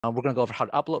We're going to go over how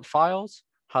to upload files,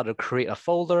 how to create a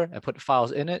folder and put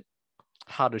files in it,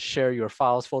 how to share your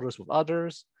files folders with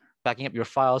others, backing up your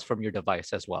files from your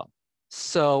device as well.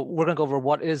 So we're going to go over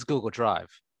what is Google Drive.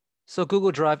 So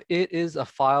Google Drive, it is a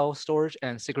file storage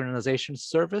and synchronization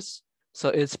service. So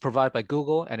it's provided by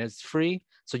Google and it's free.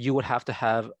 So you would have to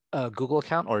have a Google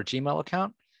account or a Gmail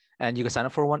account, and you can sign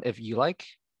up for one if you like.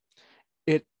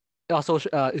 It also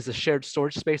is a shared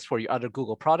storage space for your other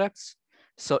Google products.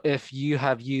 So if you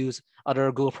have used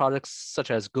other Google products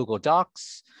such as Google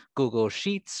Docs, Google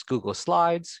Sheets, Google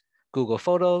Slides, Google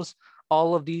Photos,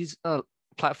 all of these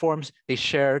platforms, they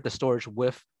share the storage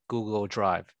with Google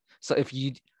Drive. So if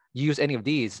you use any of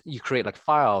these, you create like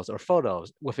files or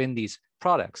photos within these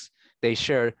products, they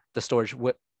share the storage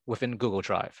within Google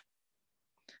Drive.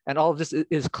 And all of this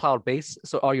is cloud-based,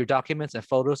 so all your documents and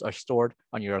photos are stored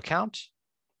on your account.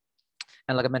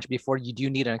 And like I mentioned before, you do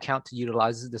need an account to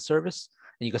utilize the service,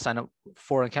 and you can sign up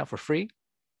for an account for free.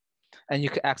 And you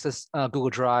can access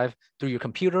Google Drive through your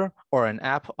computer or an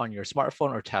app on your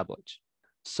smartphone or tablet.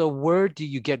 So where do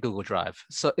you get Google Drive?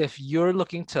 So if you're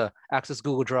looking to access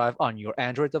Google Drive on your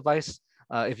Android device,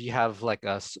 if you have like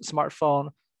a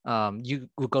smartphone, you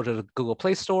would go to the Google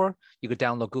Play Store, you could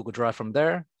download Google Drive from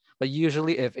there. But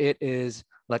usually if it is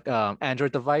like an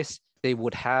Android device, they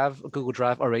would have Google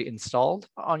Drive already installed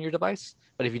on your device.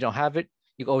 But if you don't have it,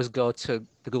 you can always go to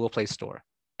the Google Play Store.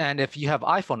 And if you have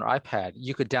iPhone or iPad,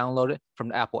 you could download it from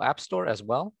the Apple App Store as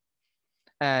well.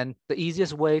 And the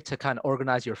easiest way to kind of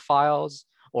organize your files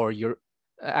or your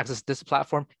access this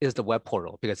platform is the web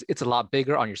portal, because it's a lot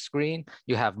bigger on your screen.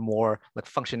 You have more like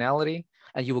functionality,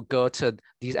 and you will go to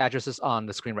these addresses on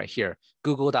the screen right here,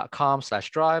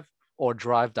 google.com/drive or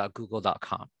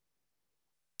drive.google.com.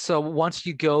 So once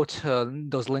you go to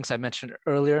those links I mentioned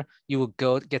earlier, you will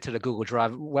get to the Google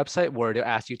Drive website where they'll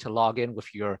ask you to log in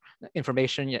with your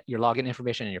information, your login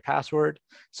information and your password.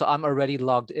 So I'm already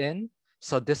logged in.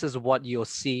 So this is what you'll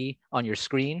see on your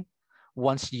screen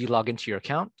once you log into your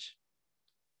account.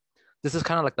 This is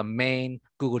kind of like the main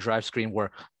Google Drive screen where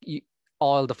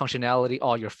all the functionality,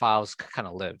 all your files kind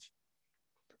of live.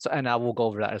 So, and I will go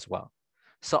over that as well.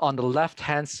 So on the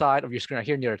left-hand side of your screen right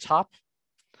here near the top,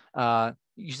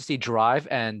 you see Drive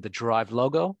and the Drive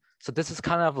logo. So this is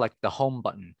kind of like the home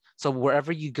button. So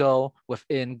wherever you go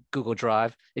within Google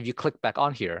Drive, if you click back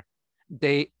on here,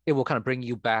 it will kind of bring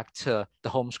you back to the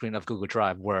home screen of Google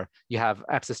Drive where you have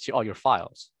access to all your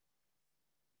files.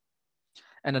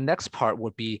 And the next part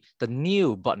would be the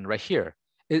new button right here.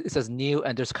 It says new,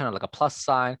 and there's kind of like a plus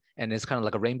sign, and it's kind of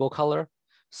like a rainbow color.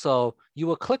 So you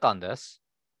will click on this,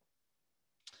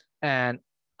 and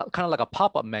kind of like a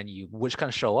pop-up menu, which kind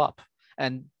of show up.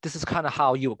 And this is kind of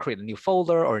how you will create a new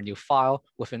folder or a new file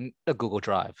within a Google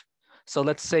Drive. So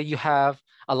let's say you have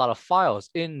a lot of files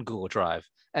in Google Drive,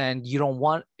 and you don't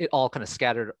want it all kind of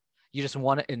scattered. You just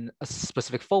want it in a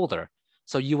specific folder.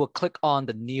 So you will click on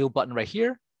the new button right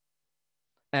here,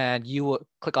 and you will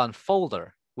click on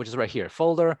folder, which is right here,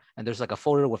 folder, and there's like a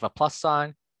folder with a plus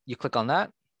sign. You click on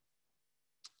that,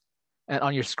 and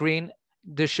on your screen,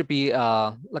 there should be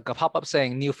like a pop-up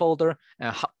saying new folder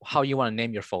and how you want to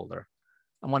name your folder.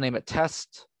 I'm going to name it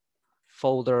test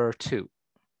folder 2.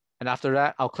 And after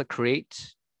that, I'll click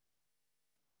create.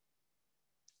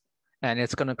 And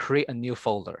it's going to create a new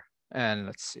folder. And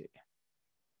let's see.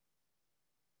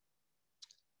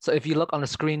 So if you look on the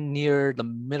screen near the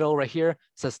middle right here, it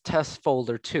says test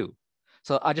folder 2.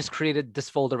 So I just created this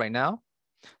folder right now.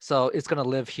 So it's going to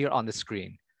live here on the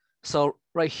screen. So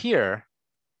right here,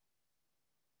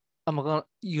 I'm going to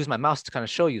use my mouse to kind of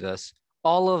show you this.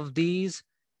 All of these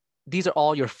are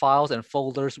all your files and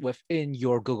folders within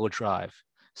your Google Drive.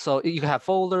 So you can have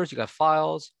folders, you can have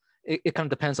files. It kind of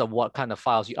depends on what kind of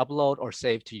files you upload or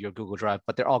save to your Google Drive,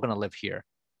 but they're all going to live here.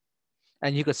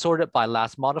 And you can sort it by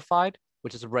last modified,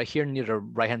 which is right here near the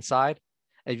right-hand side.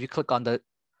 And if you click on the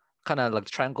kind of like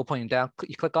the triangle pointing down,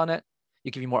 you click on it,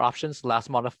 you give you more options, last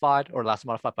modified or last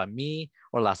modified by me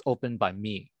or last opened by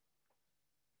me.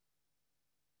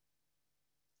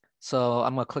 So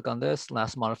I'm going to click on this,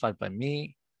 last modified by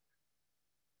me.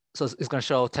 So it's going to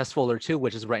show test folder 2,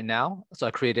 which is right now. So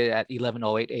I created it at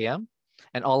 11:08 a.m.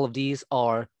 And all of these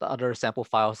are the other sample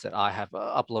files that I have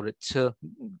uploaded to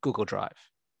Google Drive.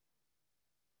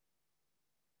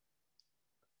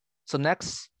 So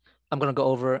next, I'm going to go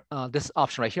over this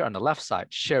option right here on the left side,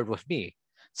 shared with me.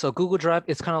 So Google Drive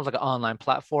is kind of like an online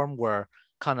platform where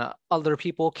kind of other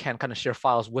people can kind of share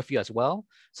files with you as well.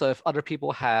 So if other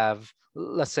people have,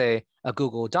 let's say, a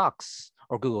Google Docs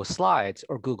or Google Slides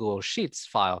or Google Sheets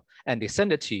file, and they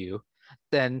send it to you,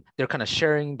 then they're kind of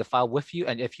sharing the file with you.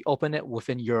 And if you open it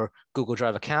within your Google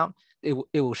Drive account, it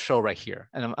will show right here.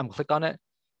 And I'm click on it.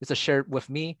 It's a shared with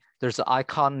me. There's an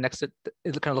icon next to it.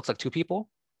 It kind of looks like two people.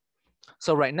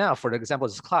 So right now, for the example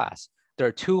of this class, there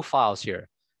are two files here.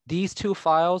 These two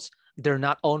files, they're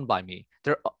not owned by me.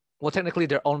 Well, technically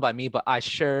they're owned by me, but I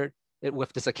shared it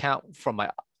with this account from my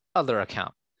other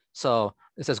account. So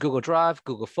it says Google Drive,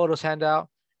 Google Photos handout,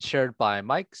 shared by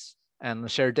Mike's, and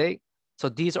shared date. So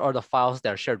these are the files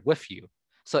that are shared with you.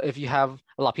 So if you have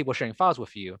a lot of people sharing files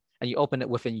with you and you open it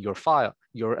within your file,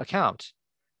 your account,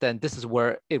 then this is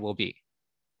where it will be.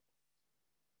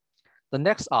 The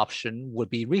next option would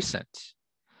be recent.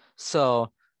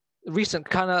 So recent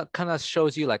kind of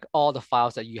shows you like all the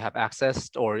files that you have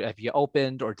accessed or if you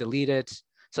opened or deleted.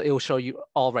 So it will show you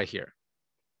all right here.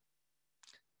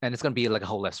 And it's going to be like a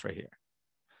whole list right here.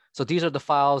 So these are the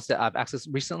files that I've accessed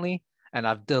recently, and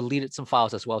I've deleted some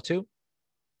files as well too.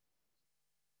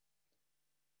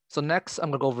 So next, I'm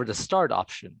going to go over the start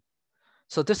option.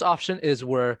 So this option is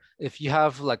where if you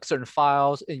have like certain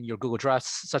files in your Google Drive,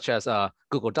 such as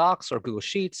Google Docs or Google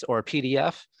Sheets or a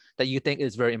PDF that you think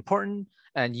is very important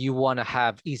and you want to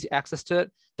have easy access to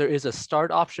it, there is a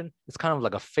start option. It's kind of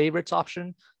like a favorites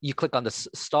option. You click on the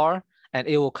star and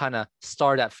it will kind of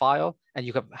start that file and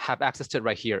you can have access to it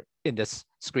right here in this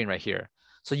screen right here.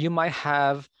 So you might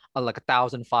have like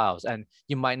 1,000 files and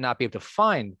you might not be able to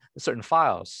find certain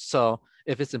files. So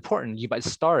if it's important, you might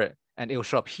start it and it will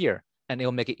show up here and it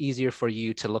will make it easier for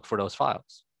you to look for those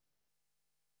files.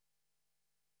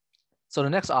 So the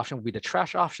next option will be the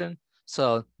trash option.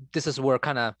 So this is where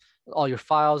kind of all your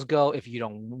files go if you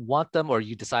don't want them or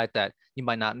you decide that you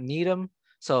might not need them.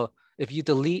 So if you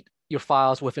delete your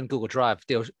files within Google Drive,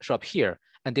 they'll show up here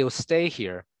and they will stay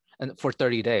here and for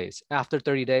 30 days. After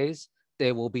 30 days,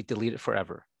 they will be deleted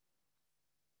forever.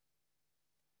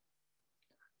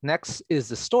 Next is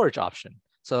the storage option.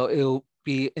 So it will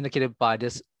be indicated by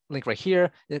this link right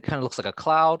here. It kind of looks like a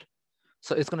cloud.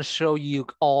 So it's going to show you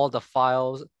all the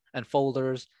files and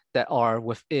folders that are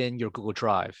within your Google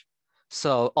Drive.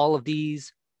 So all of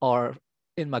these are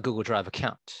in my Google Drive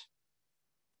account.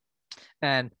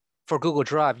 And for Google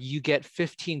Drive, you get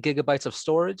 15 gigabytes of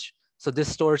storage. So this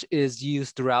storage is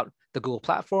used throughout the Google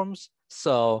platforms.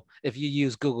 So if you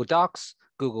use Google Docs,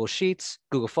 Google Sheets,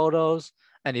 Google Photos,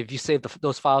 and if you save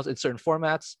those files in certain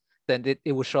formats, then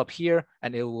it will show up here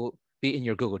and it will be in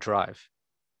your Google Drive.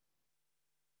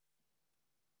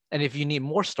 And if you need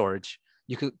more storage,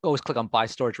 you could always click on buy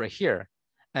storage right here.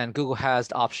 And Google has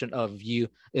the option of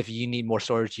if you need more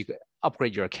storage, you could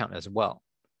upgrade your account as well.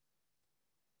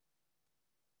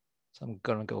 So I'm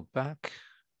gonna go back.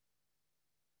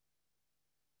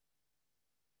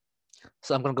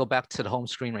 So I'm gonna go back to the home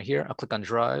screen right here. I'll click on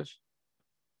Drive.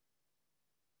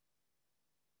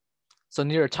 So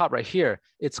near the top right here,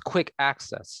 it's quick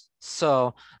access.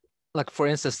 So like for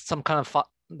instance, some kind of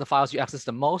the files you access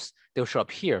the most, they'll show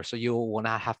up here. So you will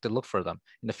not have to look for them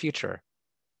in the future.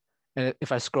 And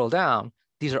if I scroll down,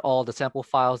 these are all the sample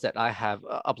files that I have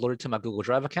uploaded to my Google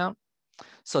Drive account.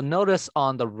 So notice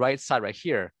on the right side right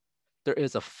here, there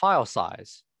is a file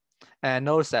size. And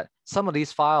notice that some of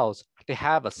these files, they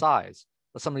have a size,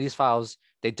 but some of these files,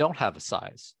 they don't have a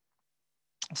size.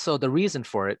 So the reason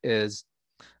for it is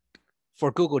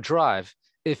for Google Drive,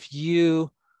 if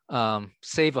you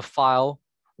save a file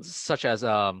such as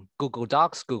Google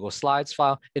Docs, Google Slides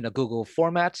file in a Google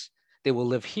format, they will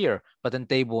live here, but then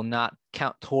they will not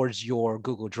count towards your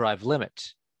Google Drive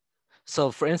limit. So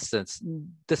for instance,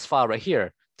 this file right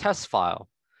here, test file,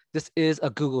 this is a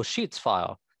Google Sheets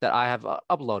file that I have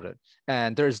uploaded,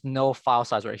 and there's no file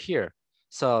size right here.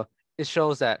 So it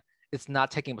shows that it's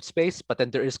not taking up space, but then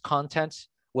there is content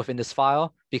within this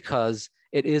file because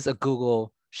it is a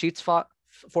Google Sheets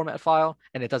format file,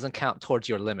 and it doesn't count towards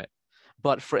your limit.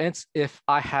 But for instance, if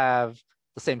I have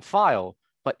the same file,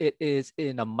 but it is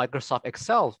in a Microsoft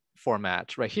Excel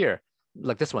format right here,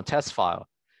 like this one, test file,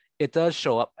 it does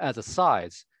show up as a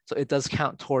size. So it does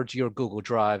count towards your Google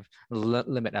Drive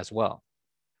limit as well.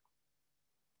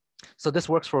 So this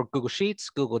works for Google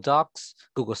Sheets, Google Docs,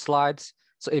 Google Slides.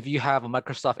 So if you have a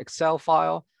Microsoft Excel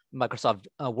file, Microsoft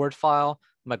Word file,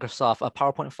 Microsoft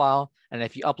PowerPoint file, and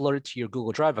if you upload it to your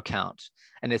Google Drive account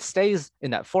and it stays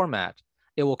in that format,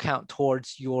 it will count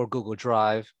towards your Google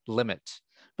Drive limit.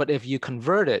 But if you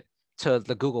convert it to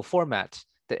the Google format,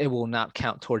 then it will not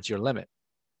count towards your limit.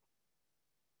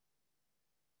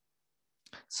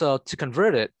 So to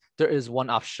convert it, there is one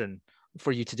option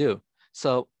for you to do.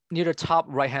 So near the top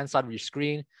right-hand side of your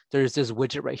screen, there's this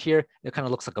widget right here. It kind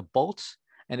of looks like a bolt,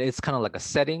 and it's kind of like a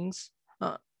settings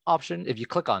option. If you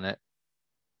click on it,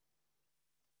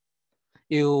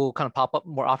 it'll kind of pop up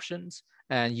more options,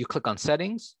 and you click on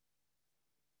settings.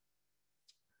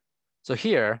 So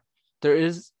here, there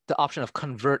is the option of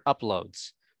convert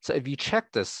uploads. So if you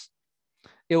check this,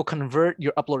 it will convert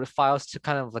your uploaded files to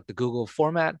kind of like the Google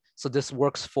format. So this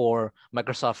works for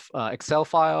Microsoft Excel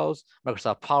files,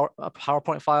 Microsoft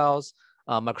PowerPoint files,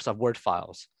 Microsoft Word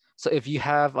files. So if you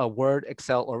have a Word,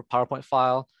 Excel, or PowerPoint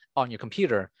file on your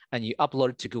computer and you upload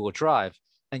it to Google Drive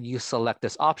and you select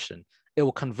this option, it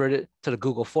will convert it to the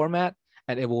Google format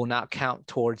and it will not count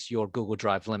towards your Google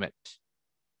Drive limit.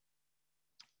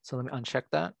 So let me uncheck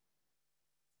that.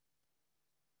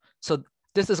 So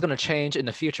this is going to change in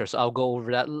the future, so I'll go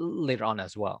over that later on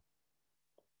as well.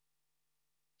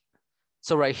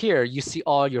 So right here, you see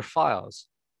all your files.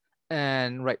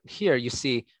 And right here, you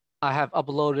see I have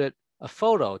uploaded a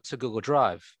photo to Google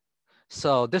Drive.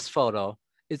 So this photo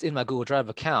is in my Google Drive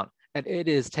account, and it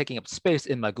is taking up space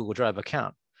in my Google Drive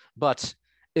account. But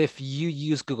if you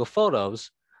use Google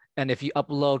Photos, and if you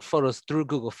upload photos through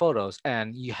Google Photos,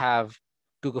 and you have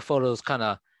Google Photos kind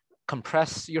of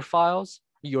compress your files,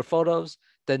 your photos,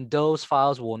 then those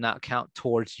files will not count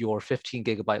towards your 15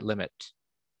 gigabyte limit.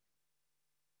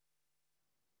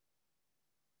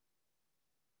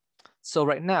 So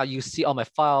right now you see all my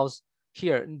files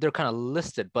here, they're kind of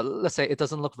listed, but let's say it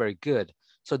doesn't look very good.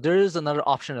 So there is another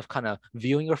option of kind of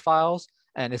viewing your files,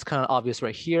 and it's kind of obvious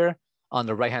right here on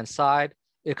the right-hand side.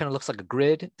 It kind of looks like a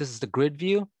grid. This is the grid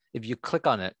view. If you click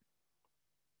on it,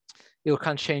 it will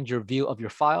kind of change your view of your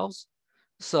files.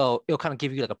 So it'll kind of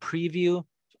give you like a preview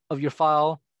of your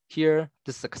file here.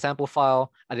 This is a sample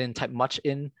file. I didn't type much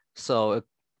in, so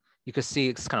you can see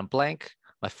it's kind of blank.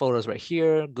 My photos right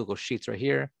here, Google Sheets right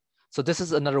here. So this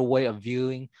is another way of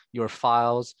viewing your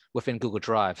files within Google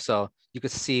Drive. So you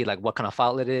could see like what kind of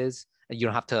file it is, and you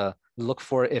don't have to look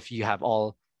for it if you have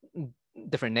all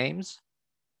different names.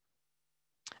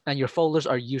 And your folders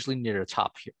are usually near the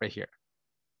top here, right here.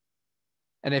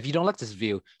 And if you don't like this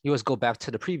view, you always go back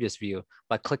to the previous view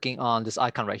by clicking on this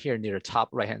icon right here near the top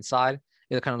right-hand side.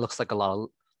 It kind of looks like a lot of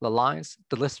the lines,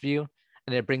 the list view,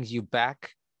 and it brings you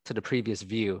back to the previous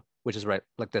view, which is right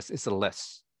like this. It's a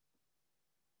list.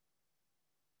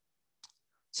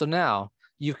 So now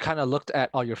you've kind of looked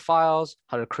at all your files,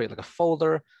 how to create like a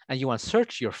folder, and you want to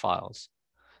search your files.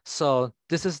 So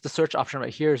this is the search option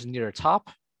right here is near the top.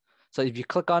 So if you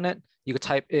click on it, you could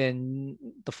type in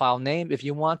the file name if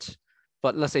you want,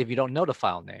 but let's say if you don't know the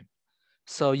file name.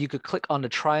 So you could click on the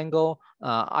triangle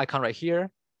icon right here,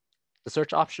 the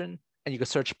search option, and you could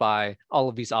search by all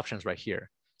of these options right here.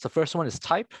 So first one is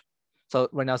type. So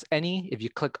right now it's any. If you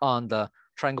click on the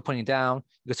triangle pointing down,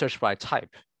 you can search by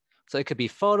type. So it could be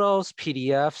photos,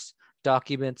 PDFs,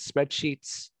 documents,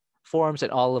 spreadsheets, forms,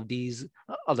 and all of these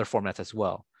other formats as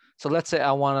well. So let's say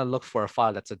I want to look for a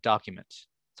file that's a document.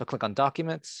 So click on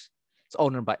documents, it's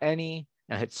owned by any,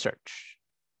 and hit search.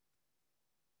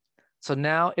 So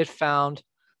now it found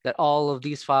that all of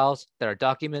these files that are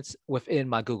documents within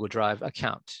my Google Drive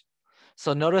account.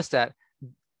 So notice that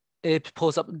it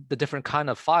pulls up the different kind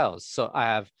of files. So I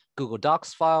have Google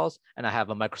Docs files and I have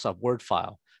a Microsoft Word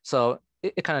file. So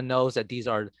it kind of knows that these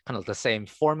are kind of the same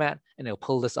format, and it'll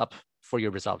pull this up for your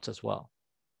results as well.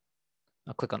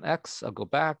 I'll click on X, I'll go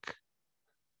back.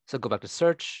 So go back to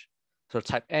search. So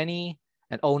type any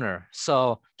and owner.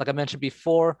 So like I mentioned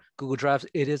before, Google Drive,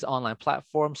 it is an online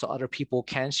platform, so other people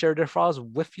can share their files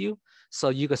with you. So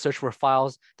you can search for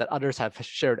files that others have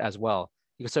shared as well.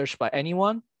 You can search by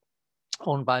anyone,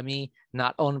 owned by me,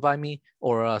 not owned by me,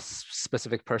 or a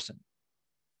specific person.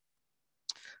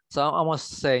 So I want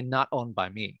to say not owned by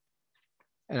me.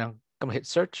 And I'm gonna hit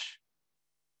search.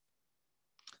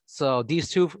 So these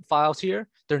two files here,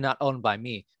 they're not owned by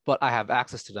me, but I have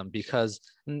access to them because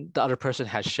the other person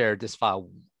has shared this file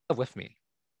with me.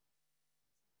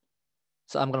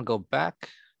 So I'm gonna go back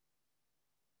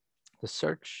to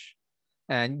search.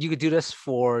 And you could do this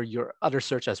for your other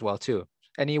search as well too.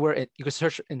 Anywhere, you could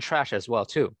search in trash as well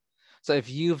too. So if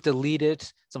you've deleted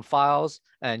some files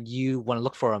and you want to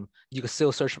look for them, you can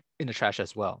still search in the trash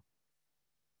as well.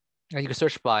 And you can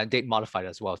search by date modified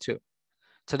as well too.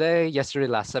 Today, yesterday,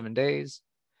 last 7 days.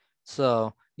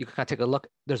 So you can kind of take a look.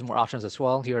 There's more options as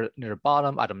well. Here near the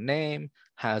bottom, item name,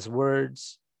 has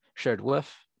words, shared with.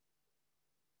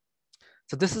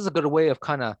 So this is a good way of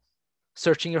kind of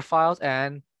searching your files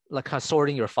and like kind of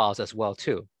sorting your files as well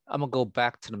too. I'm gonna go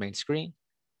back to the main screen.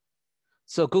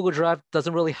 So Google Drive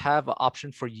doesn't really have an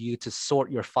option for you to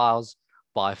sort your files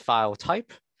by file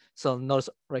type. So notice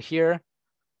right here,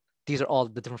 these are all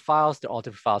the different files, they're all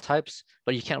different file types,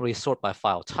 but you can't really sort by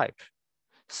file type.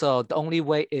 So the only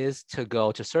way is to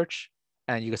go to search,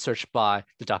 and you can search by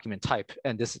the document type.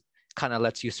 And this kind of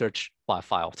lets you search by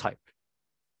file type.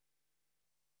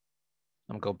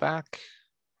 I'm gonna go back.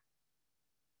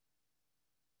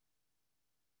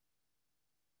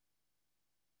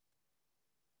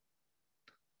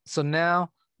 So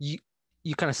now you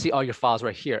kind of see all your files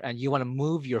right here, and you want to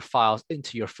move your files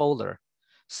into your folder.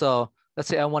 So let's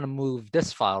say I want to move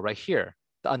this file right here,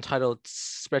 the untitled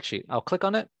spreadsheet. I'll click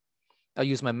on it. I'll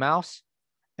use my mouse.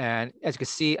 And as you can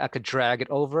see, I could drag it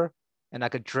over, and I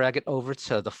could drag it over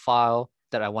to the file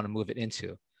that I want to move it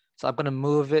into. So I'm going to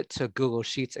move it to Google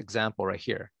Sheets example right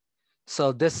here.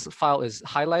 So this file is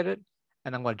highlighted,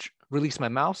 and I'm going to release my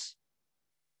mouse.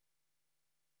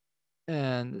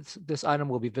 And this item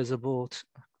will be visible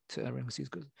to everyone who sees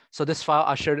good. So this file,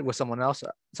 I shared it with someone else. So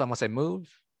I'm going to say move.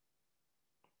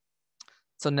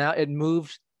 So now it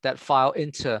moved that file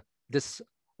into this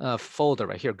folder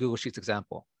right here, Google Sheets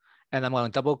example. And I'm going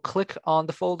to double click on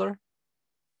the folder.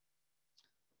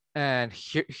 And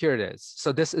here it is.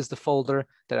 So this is the folder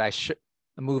that I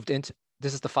moved into.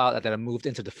 This is the file that I moved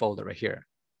into the folder right here.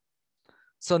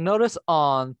 So notice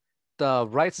on the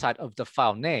right side of the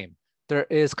file name, there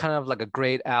is kind of like a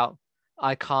grayed out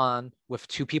icon with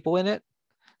two people in it.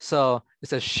 So it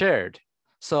says shared.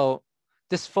 So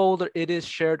this folder, it is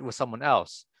shared with someone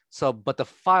else. So, but the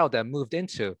file that I moved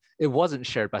into, it wasn't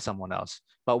shared by someone else.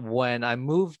 But when I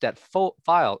moved that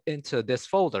file into this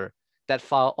folder, that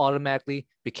file automatically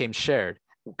became shared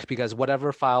because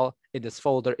whatever file in this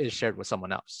folder is shared with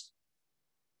someone else.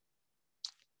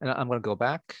 And I'm going to go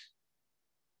back.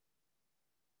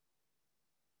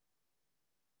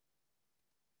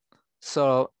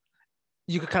 So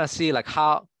you can kind of see like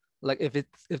how, like if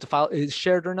the file is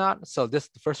shared or not. So this,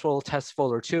 the first folder, test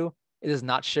folder 2, it is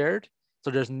not shared.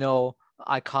 So there's no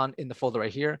icon in the folder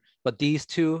right here, but these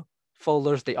two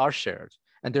folders, they are shared.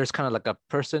 And there's kind of like a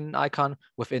person icon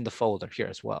within the folder here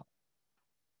as well.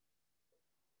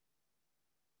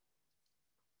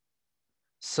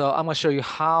 So I'm going to show you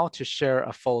how to share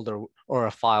a folder or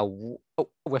a file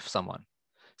with someone.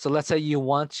 So let's say you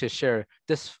want to share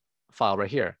this file right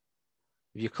here.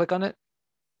 If you click on it,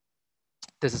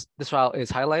 this file is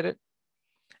highlighted,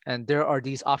 and there are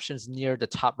these options near the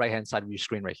top right-hand side of your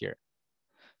screen right here.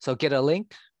 So get a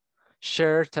link,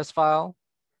 share test file,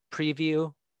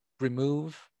 preview,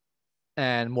 remove,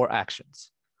 and more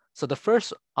actions. So the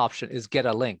first option is get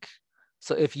a link.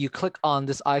 So if you click on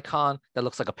this icon that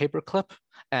looks like a paper clip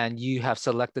and you have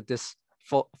selected this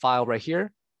file right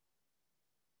here,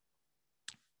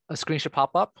 a screen should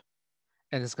pop up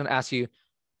and it's going to ask you,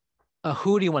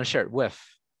 who do you want to share it with?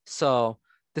 So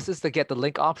this is the get the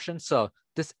link option. So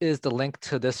this is the link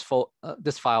to this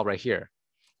file right here.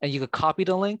 And you could copy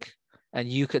the link and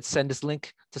you could send this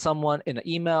link to someone in an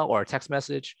email or a text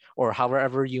message or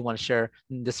however you want to share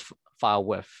this file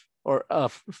with or a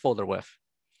folder with.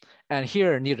 And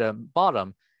here near the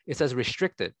bottom, it says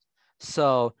restricted.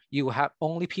 So you have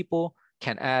only people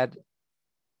can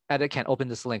can open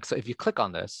this link. So if you click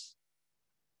on this,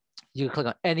 you can click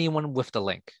on anyone with the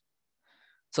link.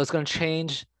 So it's going to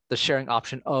change the sharing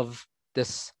option of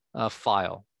this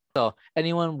file. So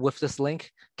anyone with this link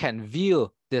can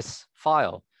view this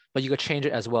file, but you could change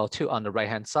it as well too on the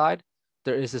right-hand side.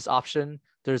 There is this option.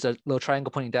 There's a little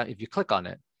triangle pointing down if you click on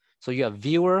it. So you have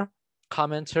viewer,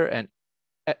 commenter, and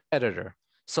editor.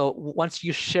 So once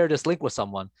you share this link with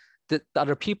someone, the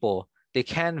other people, they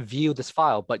can view this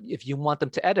file, but if you want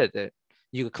them to edit it,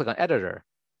 you can click on editor.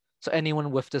 So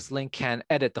anyone with this link can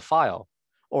edit the file.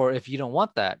 Or if you don't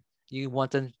want that, you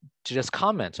want them to just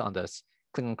comment on this,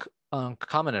 click on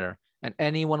commenter, and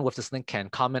anyone with this link can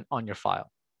comment on your file.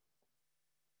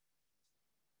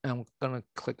 I'm gonna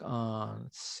click on,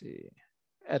 let's see,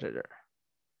 editor.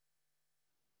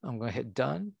 I'm gonna hit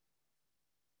done.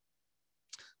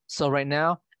 So right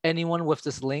now, anyone with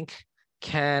this link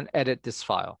can edit this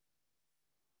file.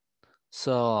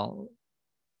 So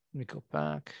let me go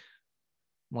back.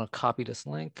 I'm gonna copy this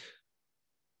link.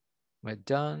 Am I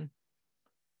done?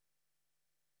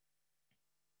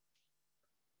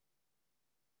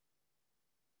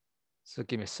 So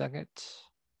give me a second.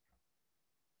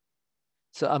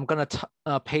 So I'm gonna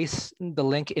paste the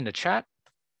link in the chat.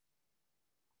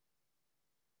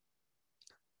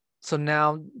 So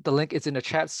now the link is in the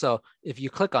chat. So if you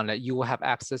click on it, you will have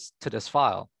access to this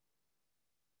file.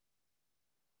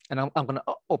 And I'm gonna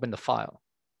open the file.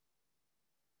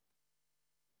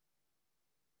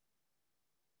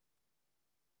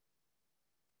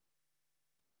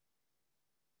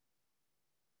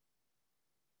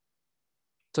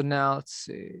 So now let's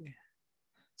see.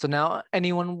 So now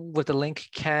anyone with the link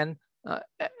can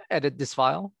edit this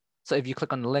file. So if you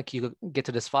click on the link, you get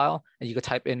to this file and you can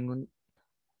type in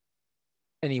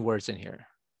any words in here.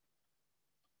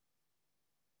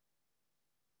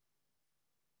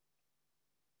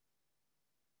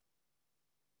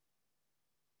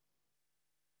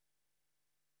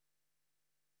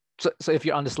 So if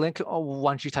you're on this link,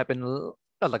 once you type in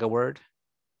like a word.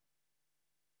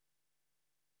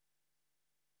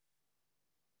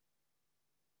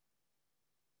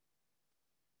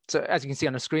 So as you can see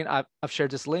on the screen, I've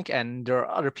shared this link, and there are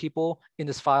other people in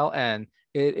this file, and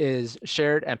it is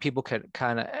shared, and people can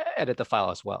kind of edit the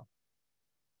file as well.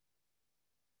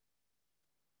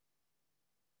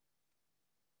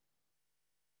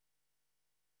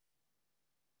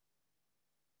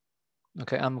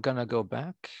 Okay, I'm gonna go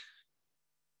back.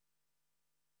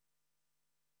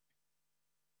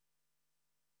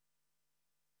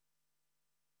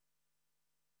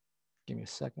 Give me a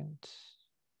second.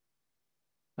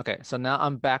 Okay, so now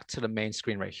I'm back to the main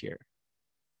screen right here.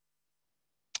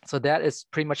 So that is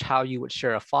pretty much how you would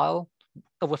share a file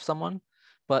with someone.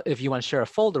 But if you want to share a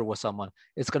folder with someone,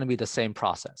 it's going to be the same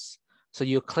process. So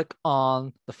you click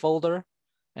on the folder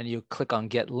and you click on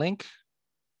get link.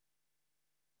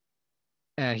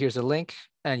 And here's a link,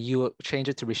 and you change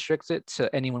it to restrict it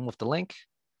to anyone with the link.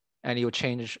 And you would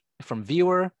change from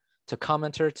viewer to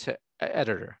commenter to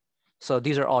editor. So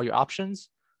these are all your options.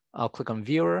 I'll click on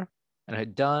viewer and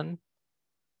hit done.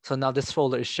 So now this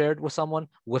folder is shared with someone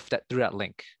with that through that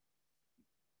link.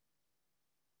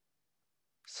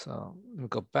 So let me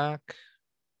go back.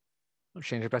 I'll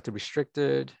change it back to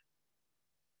restricted.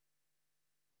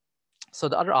 So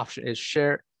the other option is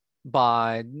shared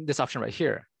by this option right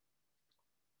here.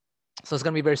 So it's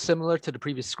going to be very similar to the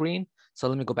previous screen. So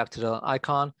let me go back to the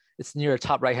icon. It's near the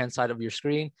top right-hand side of your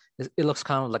screen. It looks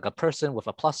kind of like a person with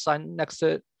a plus sign next to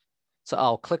it. So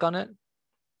I'll click on it.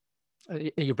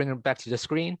 You bring it back to the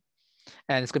screen.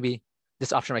 And it's going to be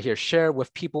this option right here, share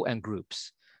with people and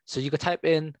groups. So you could type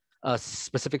in a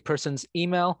specific person's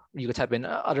email. You could type in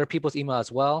other people's email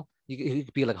as well. You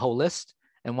could be like a whole list.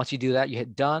 And once you do that, you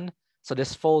hit done. So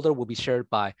this folder will be shared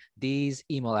by these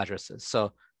email addresses.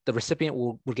 So the recipient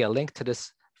will get a link to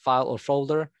this file or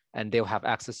folder, and they'll have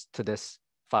access to this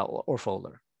file or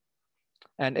folder.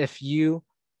 And if you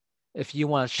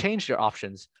want to change your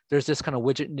options, there's this kind of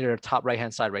widget near the top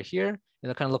right-hand side right here,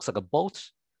 and it kind of looks like a bolt.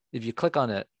 If you click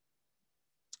on it, it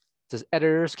says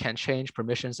editors can change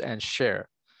permissions and share.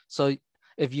 So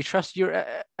if you trust your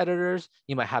editors,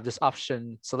 you might have this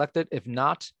option selected. If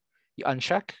not, you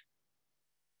uncheck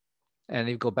and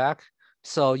you go back.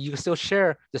 So you can still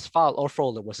share this file or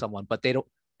folder with someone, but they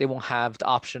won't have the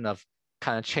option of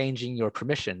kind of changing your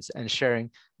permissions and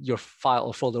sharing your file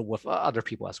or folder with other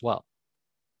people as well.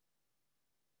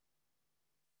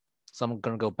 So I'm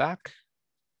going to go back.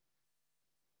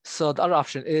 So the other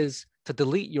option is to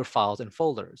delete your files and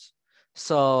folders.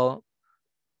 So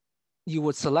you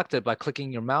would select it by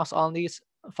clicking your mouse on these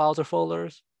files or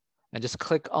folders and just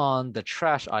click on the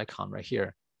trash icon right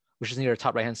here, which is near the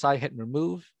top right-hand side, hit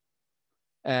remove.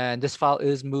 And this file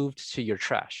is moved to your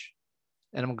trash.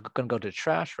 And I'm going to go to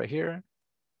trash right here.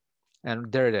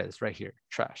 And there it is right here,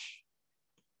 trash.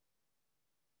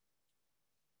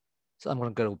 So I'm going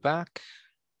to go back.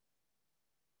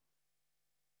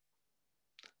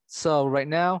 So right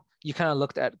now, you kind of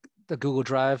looked at the Google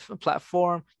Drive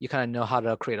platform. You kind of know how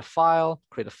to create a file,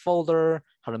 create a folder,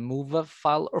 how to move a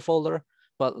file or folder.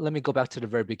 But let me go back to the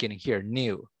very beginning here,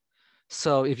 new.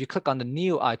 So if you click on the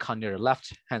new icon near the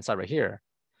left-hand side right here,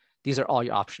 these are all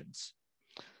your options.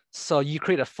 So you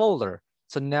create a folder.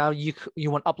 So now you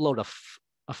want to upload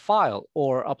a file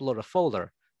or upload a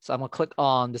folder. So I'm going to click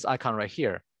on this icon right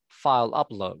here, file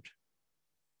upload.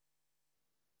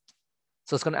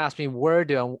 So it's going to ask me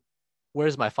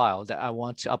where's my file that I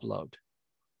want to upload.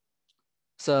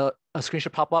 So a screen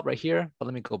should pop up right here, but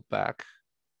let me go back.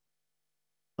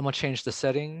 I'm going to change the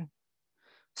setting.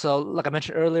 So like I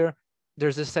mentioned earlier,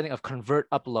 there's this setting of convert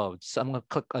uploads. So I'm going to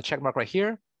click a check mark right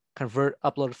here, convert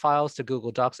upload files to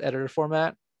Google Docs editor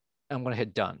format. And I'm going to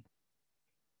hit done.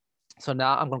 So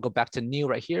now I'm going to go back to new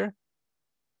right here,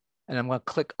 and I'm going to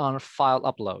click on file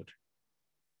upload.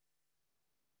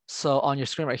 So on your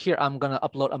screen right here, I'm going to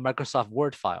upload a Microsoft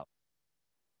Word file.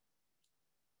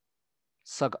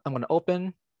 So I'm going to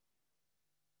open,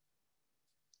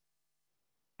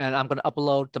 and I'm going to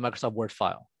upload the Microsoft Word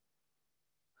file.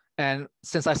 And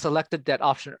since I selected that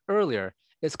option earlier,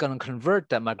 it's going to convert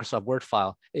that Microsoft Word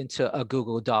file into a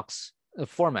Google Docs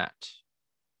format.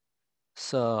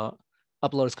 So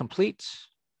upload is complete.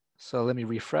 So let me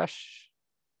refresh.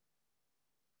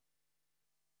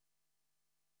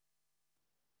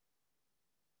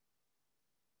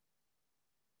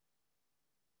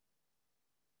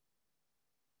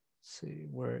 Let's see,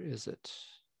 where is it?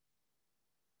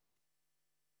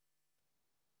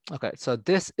 Okay, so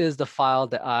this is the file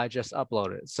that I just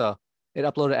uploaded. So it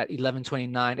uploaded at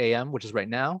 11:29 a.m., which is right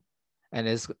now, and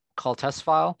is called test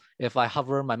file. If I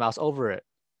hover my mouse over it,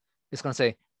 it's going to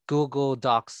say Google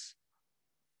Docs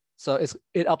So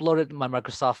it uploaded my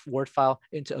Microsoft Word file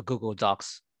into a Google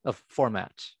Docs of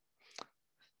format.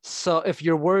 So if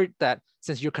you're worried that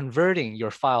since you're converting your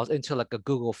files into like a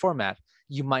Google format,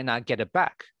 you might not get it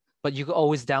back, but you can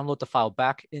always download the file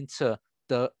back into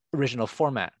the original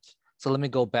format. So let me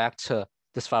go back to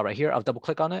this file right here. I'll double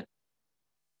click on it.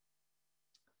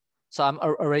 So I'm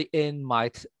already in my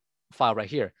file right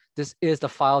here. This is the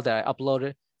file that I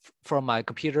uploaded from my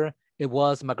computer. It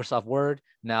was Microsoft Word.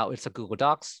 Now it's a Google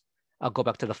Docs. I'll go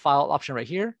back to the file option right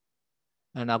here,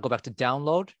 and I'll go back to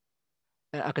download.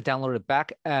 And I could download it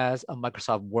back as a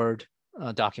Microsoft Word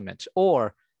document,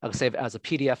 or I could save it as a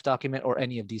PDF document or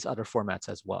any of these other formats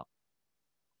as well.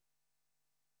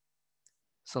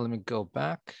 So let me go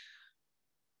back.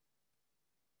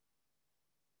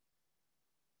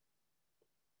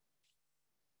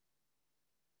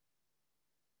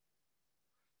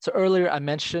 So earlier I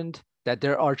mentioned that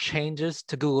there are changes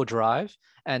to Google Drive,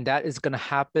 and that is going to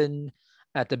happen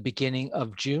at the beginning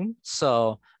of June,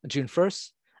 so June 1st.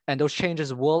 And those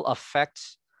changes will affect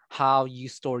how you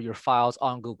store your files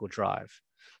on Google Drive.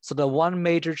 So the one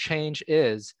major change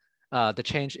is, the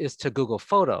change is to Google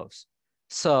Photos.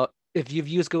 So if you've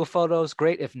used Google Photos,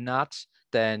 great. If not,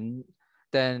 then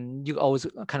you always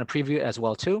kind of preview it as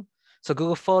well too. So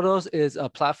Google Photos is a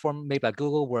platform made by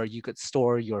Google where you could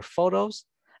store your photos,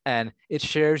 and it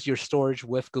shares your storage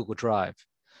with Google Drive.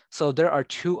 So there are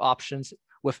two options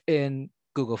within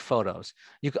Google Photos.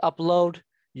 You can upload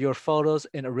your photos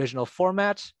in original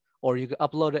format, or you can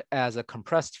upload it as a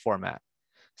compressed format.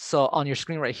 So on your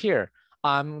screen right here,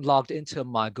 I'm logged into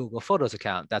my Google Photos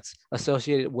account that's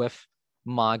associated with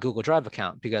my Google Drive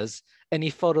account, because any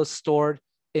photos stored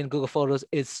in Google Photos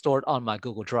is stored on my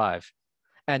Google Drive.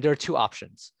 And there are two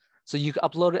options. So you can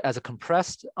upload it as a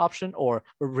compressed option or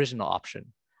original option.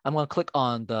 I'm going to click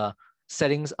on the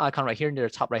settings icon right here near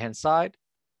the top right-hand side.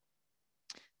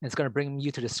 And it's going to bring you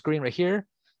to the screen right here.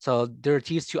 So there are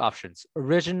these two options,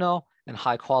 original and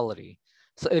high quality.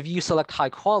 So if you select high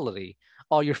quality,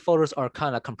 all your photos are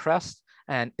kind of compressed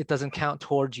and it doesn't count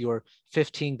towards your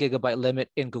 15 gigabyte limit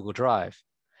in Google Drive.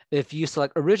 If you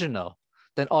select original,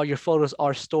 then all your photos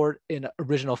are stored in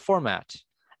original format,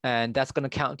 and that's going to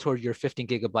count toward your 15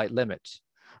 gigabyte limit.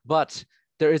 But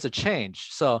there is a change.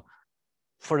 So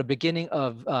for the beginning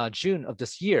of June of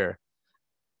this year,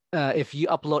 if you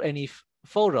upload any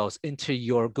photos into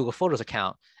your Google Photos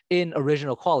account in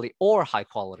original quality or high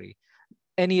quality,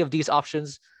 any of these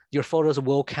options, your photos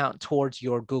will count towards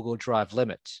your Google Drive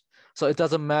limit. So it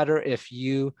doesn't matter if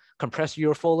you compress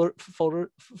your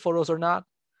photos or not,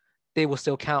 they will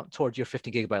still count towards your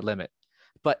 50 gigabyte limit.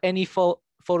 But any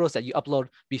photos that you upload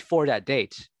before that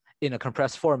date in a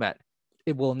compressed format,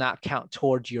 it will not count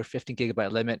towards your 15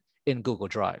 gigabyte limit in Google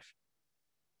Drive.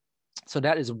 So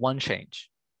that is one change.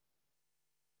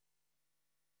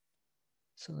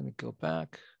 So let me go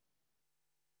back.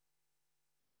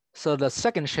 So the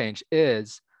second change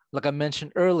is, like I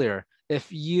mentioned earlier,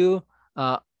 if you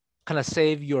kind of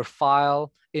save your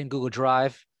file in Google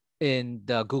Drive in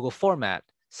the Google format,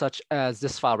 such as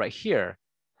this file right here,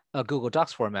 a Google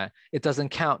Docs format, it doesn't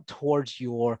count towards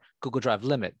your Google Drive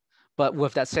limit. But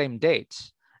with that same date,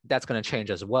 that's going to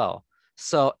change as well.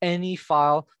 So any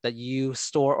file that you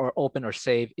store or open or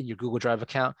save in your Google Drive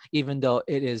account, even though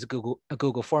it is a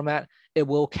Google format, it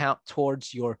will count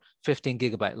towards your 15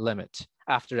 gigabyte limit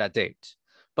after that date.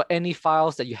 But any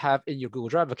files that you have in your Google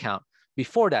Drive account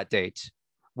before that date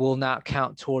will not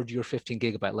count towards your 15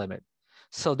 gigabyte limit.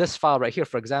 So this file right here,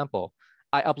 for example,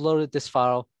 I uploaded this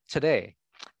file today,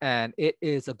 and it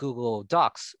is a Google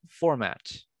Docs format.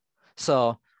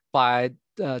 So by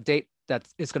the date that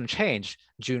it's going to change,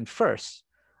 June 1st,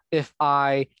 if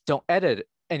I don't edit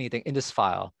anything in this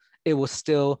file, it will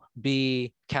still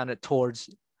be counted towards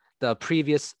the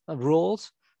previous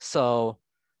rules. So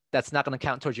that's not going to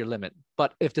count towards your limit.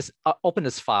 But if this open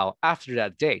this file after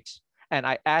that date and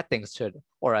I add things to it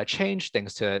or I change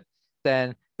things to it,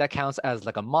 then that counts as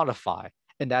like a modify,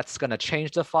 and that's going to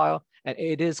change the file, and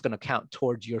it is going to count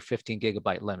towards your 15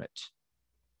 gigabyte limit.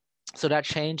 So that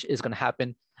change is going to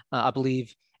happen, I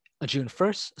believe, June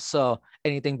 1st. So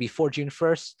anything before June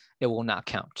 1st, it will not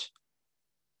count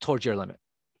towards your limit.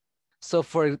 So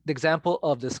for the example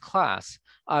of this class,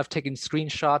 I've taken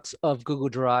screenshots of Google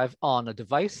Drive on a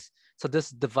device. So this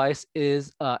device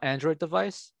is an Android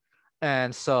device.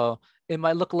 And so it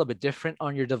might look a little bit different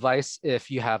on your device if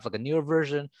you have like a newer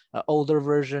version, an older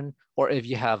version, or if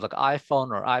you have like iPhone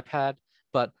or iPad,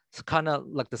 but it's kind of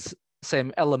like the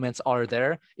same elements are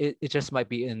there. It just might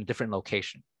be in a different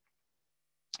location.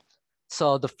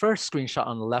 So the first screenshot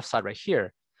on the left side right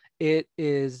here, it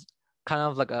is kind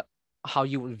of like how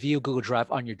you would view Google Drive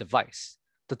on your device.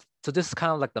 So this is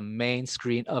kind of like the main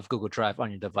screen of Google Drive on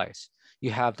your device.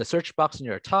 You have the search box in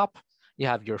your top, you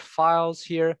have your files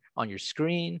here on your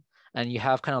screen, and you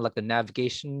have kind of like the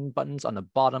navigation buttons on the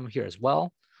bottom here as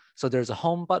well. So there's a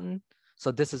home button.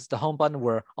 So this is the home button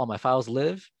where all my files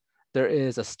live. There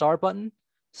is a star button.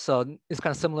 So it's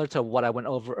kind of similar to what I went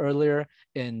over earlier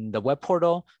in the web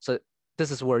portal. So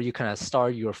this is where you kind of star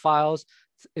your files.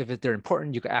 If they're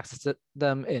important, you can access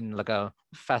them in like a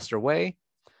faster way.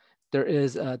 There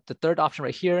is the third option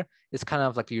right here is kind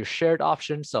of like your shared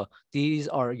option. So these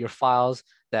are your files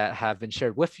that have been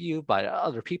shared with you by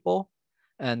other people.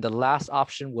 And the last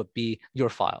option would be your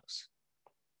files.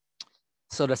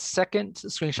 So the second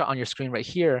screenshot on your screen right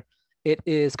here, it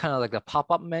is kind of like a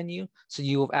pop-up menu. So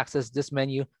you will access this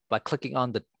menu by clicking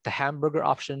on the hamburger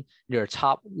option near the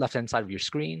top left-hand side of your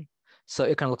screen. So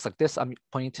it kind of looks like this. I'm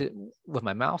pointing to with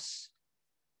my mouse.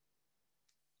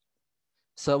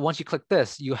 So once you click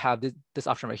this, you have this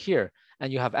option right here,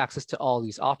 and you have access to all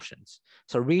these options.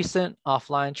 So recent,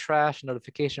 offline, trash,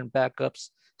 notification, backups,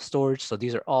 storage. So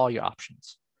these are all your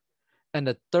options. And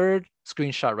the third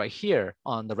screenshot right here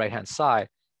on the right-hand side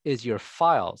is your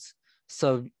files.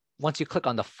 So once you click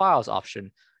on the files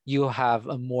option, you have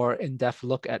a more in-depth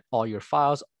look at all your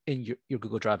files in your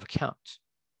Google Drive account.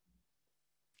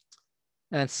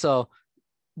 And so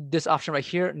this option right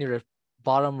here near the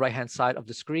bottom right-hand side of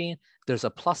the screen, there's a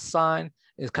plus sign.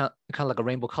 It's kind of like a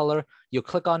rainbow color. You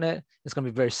click on it. It's going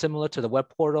to be very similar to the web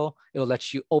portal. It will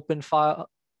let you open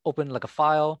like a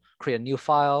file, create a new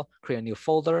file, create a new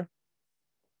folder.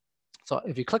 So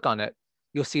if you click on it,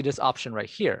 you'll see this option right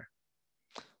here.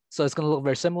 So it's going to look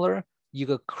very similar. You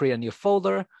could create a new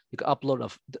folder. You could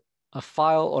upload a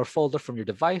file or folder from your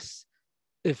device.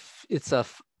 If it's a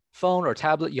phone or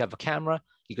tablet, you have a camera.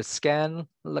 You could scan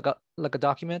like a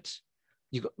document.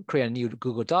 You could create a new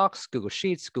Google Docs, Google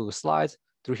Sheets, Google Slides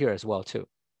through here as well too.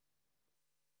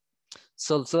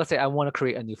 So let's say I want to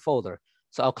create a new folder.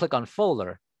 So I'll click on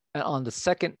folder, and on the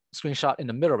second screenshot in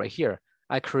the middle right here,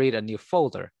 I create a new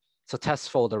folder. So test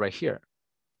folder right here.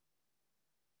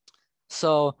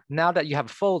 So now that you have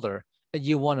a folder and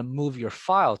you want to move your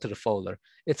file to the folder,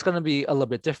 it's going to be a little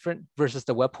bit different versus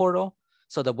the web portal.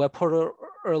 So the web portal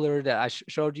earlier that I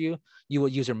showed you, you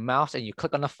would use your mouse and you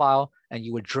click on the file and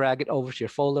you would drag it over to your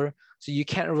folder. So you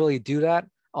can't really do that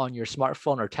on your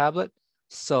smartphone or tablet.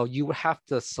 So you would have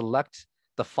to select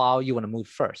the file you want to move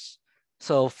first.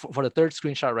 So for the third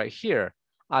screenshot right here,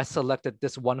 I selected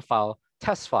this one file,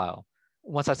 test file.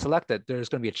 Once I select it, there's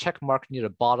going to be a check mark near the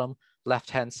bottom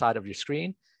left-hand side of your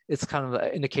screen. It's kind of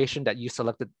an indication that you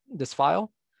selected this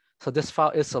file. So this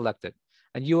file is selected.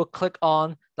 And you will click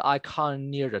on the icon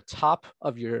near the top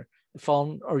of your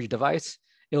phone or your device.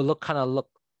 It will look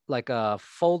like a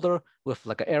folder with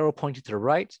like an arrow pointing to the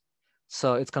right.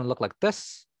 So it's going to look like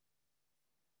this.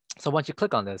 So once you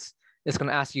click on this, it's going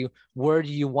to ask you, where do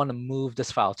you want to move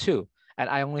this file to? And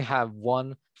I only have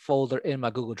one folder in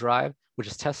my Google Drive, which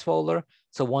is test folder.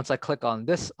 So once I click on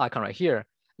this icon right here,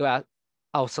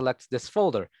 I'll select this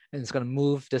folder, and it's going to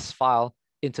move this file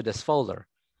into this folder.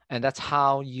 And that's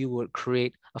how you would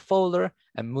create a folder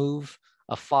and move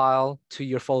a file to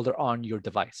your folder on your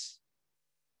device.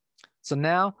 So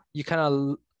now you kind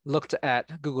of looked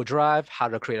at Google Drive, how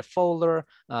to create a folder,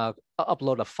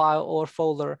 upload a file or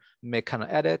folder, make kind of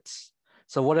edits.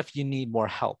 So what if you need more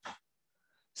help?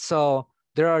 So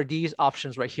there are these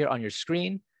options right here on your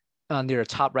screen near the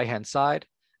top right-hand side.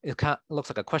 It kind of looks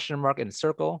like a question mark in a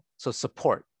circle. So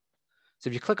support. So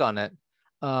if you click on it,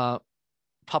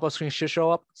 pop-up screen should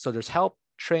show up. So there's help,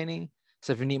 training.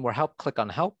 So if you need more help, click on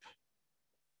help.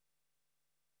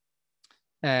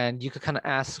 And you could kind of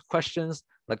ask questions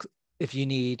like if you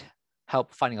need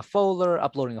help finding a folder,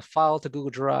 uploading a file to Google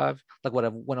Drive, like what I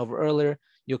went over earlier,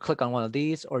 you click on one of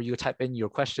these, or you type in your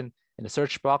question in the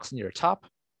search box near the top,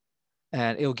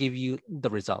 and it will give you the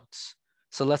results.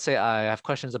 So let's say I have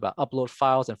questions about upload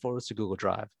files and photos to Google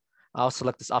Drive. I'll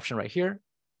select this option right here.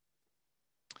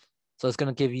 So it's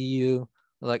going to give you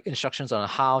like instructions on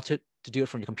how to do it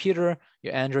from your computer,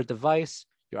 your Android device,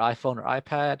 your iPhone or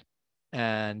iPad.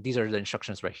 And these are the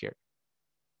instructions right here.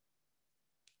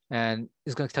 And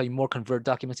it's going to tell you more, convert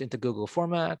documents into Google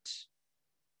format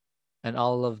and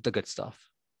all of the good stuff.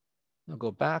 I'll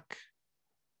go back.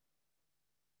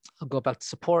 I'll go back to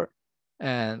support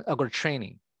and I'll go to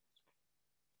training.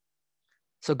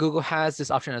 So Google has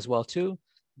this option as well too.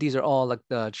 These are all like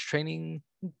the training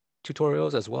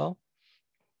tutorials as well.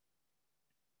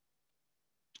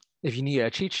 If you need a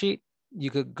cheat sheet,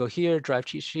 you could go here, Drive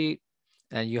cheat sheet,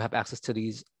 and you have access to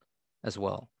these as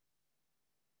well.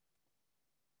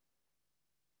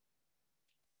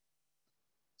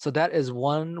 So that is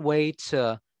one way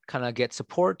to kind of get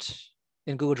support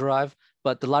in Google Drive,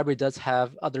 but the library does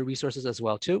have other resources as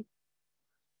well too.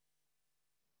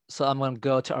 So I'm going to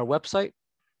go to our website.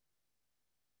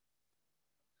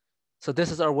 So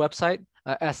this is our website,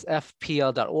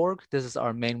 sfpl.org. This is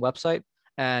our main website,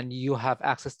 and you have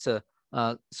access to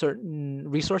certain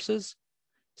resources.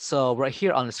 So right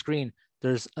here on the screen,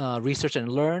 there's research and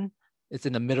learn. It's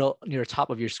in the middle near the top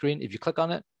of your screen if you click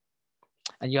on it.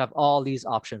 And you have all these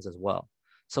options as well.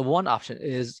 So one option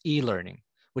is e-learning,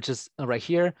 which is right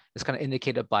here. It's kind of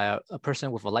indicated by a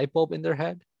person with a light bulb in their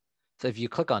head. So if you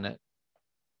click on it,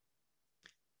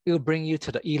 it will bring you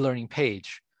to the e-learning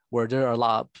page where there are a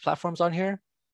lot of platforms on here.